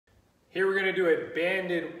Here we're gonna do a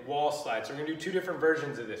banded wall slide. So we're gonna do two different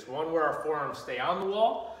versions of this. One where our forearms stay on the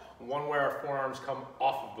wall, and one where our forearms come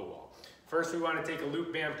off of the wall. First, we wanna take a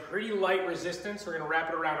loop band, pretty light resistance. We're gonna wrap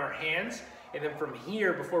it around our hands. And then from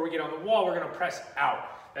here, before we get on the wall, we're gonna press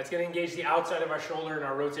out. That's gonna engage the outside of our shoulder and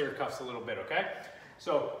our rotator cuffs a little bit, okay?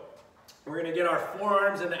 So we're gonna get our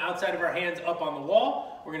forearms and the outside of our hands up on the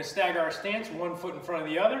wall. We're gonna stagger our stance, one foot in front of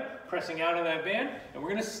the other, pressing out on that band, and we're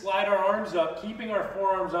gonna slide our arms up, keeping our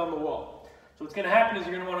forearms on the wall. So what's gonna happen is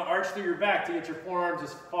you're gonna wanna arch through your back to get your forearms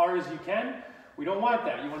as far as you can. We don't want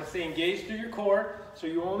that. You wanna stay engaged through your core, so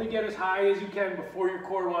you only get as high as you can before your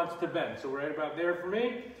core wants to bend. So right about there for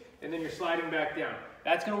me, and then you're sliding back down.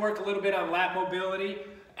 That's gonna work a little bit on lat mobility,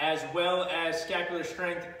 as well as scapular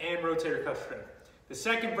strength and rotator cuff strength. The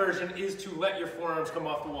second version is to let your forearms come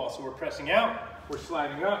off the wall. So we're pressing out, we're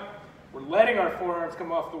sliding up, we're letting our forearms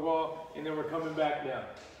come off the wall, and then we're coming back down.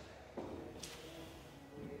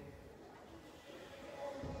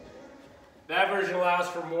 That version allows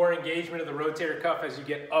for more engagement of the rotator cuff as you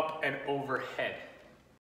get up and overhead.